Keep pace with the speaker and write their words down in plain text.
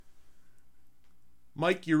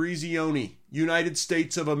Mike Eruzione, United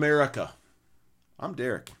States of America. I'm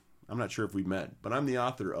Derek. I'm not sure if we met, but I'm the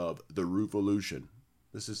author of The Roovolution.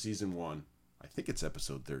 This is season 1. I think it's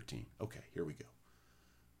episode 13. Okay, here we go.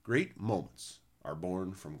 Great moments are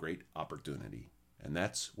born from great opportunity. And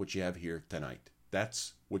that's what you have here tonight.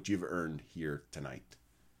 That's what you've earned here tonight.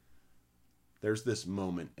 There's this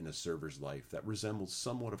moment in a server's life that resembles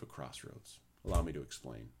somewhat of a crossroads. Allow me to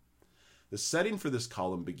explain. The setting for this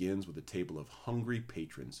column begins with a table of hungry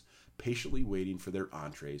patrons patiently waiting for their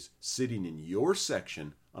entrees, sitting in your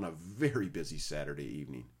section on a very busy Saturday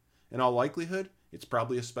evening. In all likelihood, it's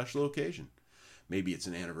probably a special occasion. Maybe it's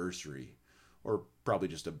an anniversary, or probably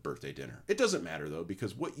just a birthday dinner. It doesn't matter, though,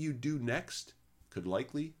 because what you do next could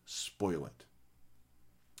likely spoil it.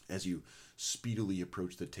 As you speedily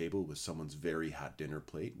approach the table with someone's very hot dinner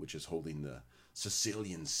plate, which is holding the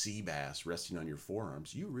Sicilian sea bass resting on your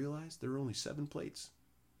forearms, you realize there are only 7 plates,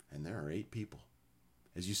 and there are 8 people.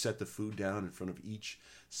 As you set the food down in front of each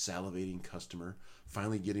salivating customer,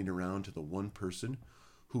 finally getting around to the one person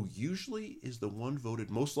who usually is the one voted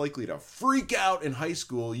most likely to freak out in high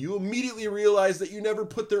school, you immediately realize that you never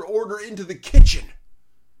put their order into the kitchen.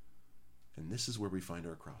 And this is where we find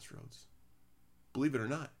our crossroads. Believe it or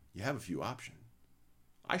not, you have a few options.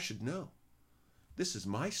 I should know. This is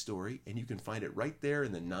my story, and you can find it right there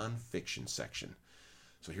in the nonfiction section.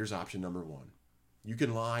 So here's option number 1. You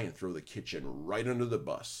can lie and throw the kitchen right under the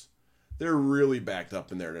bus. They're really backed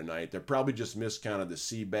up in there tonight. They probably just miscounted the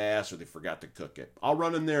sea bass or they forgot to cook it. I'll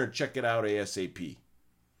run in there and check it out ASAP.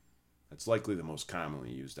 That's likely the most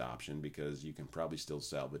commonly used option because you can probably still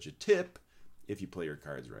salvage a tip if you play your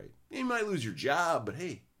cards right. You might lose your job, but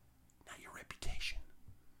hey, not your reputation.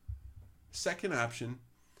 Second option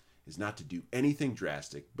is not to do anything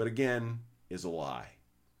drastic, but again, is a lie.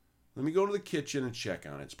 Let me go to the kitchen and check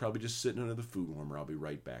on it. It's probably just sitting under the food warmer. I'll be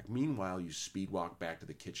right back. Meanwhile, you speed walk back to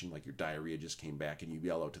the kitchen like your diarrhea just came back and you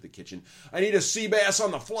yell out to the kitchen, I need a sea bass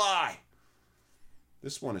on the fly.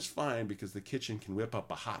 This one is fine because the kitchen can whip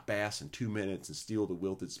up a hot bass in 2 minutes and steal the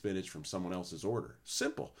wilted spinach from someone else's order.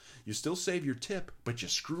 Simple. You still save your tip, but you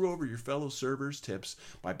screw over your fellow servers' tips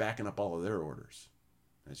by backing up all of their orders.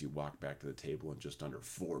 As you walk back to the table in just under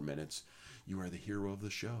 4 minutes, you are the hero of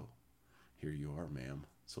the show. Here you are, ma'am.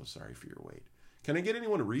 So sorry for your wait. Can I get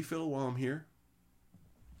anyone to refill while I'm here?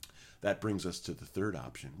 That brings us to the third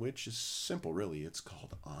option, which is simple, really. It's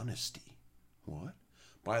called honesty. What?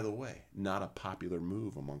 By the way, not a popular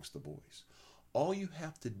move amongst the boys. All you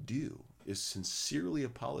have to do is sincerely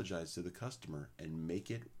apologize to the customer and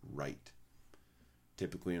make it right.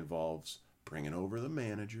 Typically involves bringing over the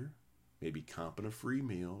manager, maybe comping a free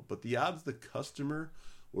meal, but the odds the customer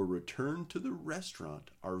will return to the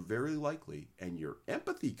restaurant are very likely, and your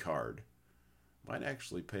empathy card might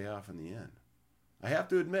actually pay off in the end. I have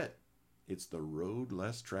to admit, it's the road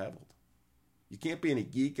less traveled. You can't be any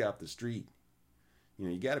geek off the street.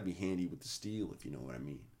 You got to be handy with the steel, if you know what I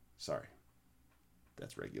mean. Sorry,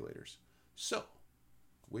 that's Regulators. So,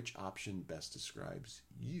 which option best describes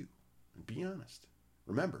you? And be honest.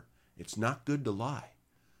 Remember, it's not good to lie.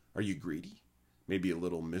 Are you greedy? Maybe a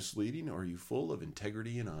little misleading, or are you full of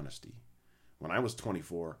integrity and honesty? When I was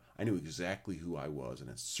 24, I knew exactly who I was, and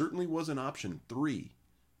it certainly wasn't option 3.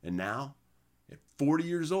 And now, at 40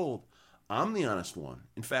 years old, I'm the honest one.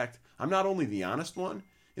 In fact, I'm not only the honest one,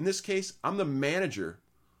 in this case, I'm the manager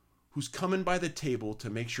who's coming by the table to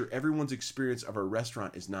make sure everyone's experience of our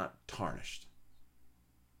restaurant is not tarnished.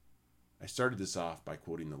 I started this off by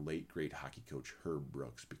quoting the late, great hockey coach Herb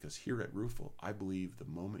Brooks, because here at Roofle, I believe the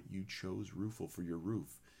moment you chose Roofle for your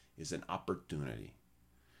roof is an opportunity.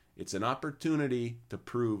 It's an opportunity to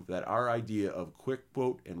prove that our idea of quick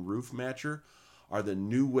quote and roof matcher are the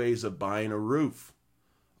new ways of buying a roof.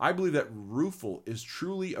 I believe that Roofle is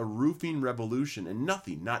truly a roofing revolution, and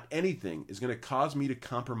nothing, not anything, is going to cause me to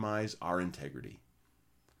compromise our integrity.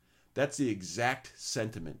 That's the exact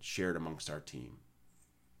sentiment shared amongst our team.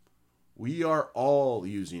 We are all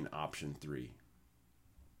using option 3.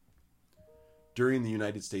 During the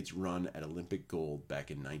United States run at Olympic gold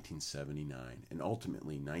back in 1979 and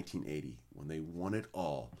ultimately 1980, when they won it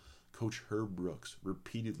all, Coach Herb Brooks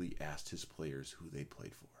repeatedly asked his players who they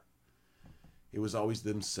played for. It was always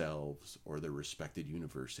themselves or their respected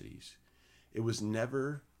universities. It was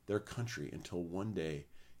never their country until one day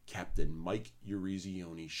Captain Mike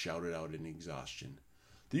Eruzione shouted out in exhaustion,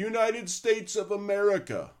 "The United States of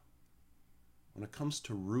America!" When it comes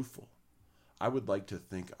to Roofle, I would like to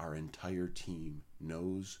think our entire team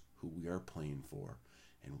knows who we are playing for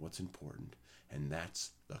and what's important, and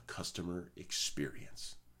that's the customer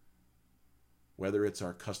experience. Whether it's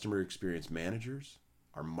our customer experience managers,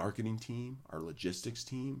 our marketing team, our logistics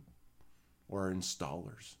team, or our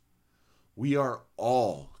installers. We are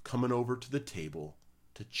all coming over to the table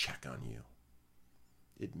to check on you.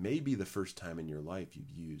 It may be the first time in your life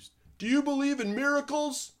you've used, "Do you believe in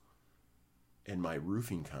miracles?" and "my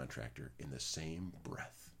roofing contractor" in the same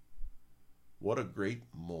breath. What a great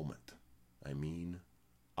moment. I mean,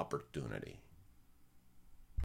 opportunity.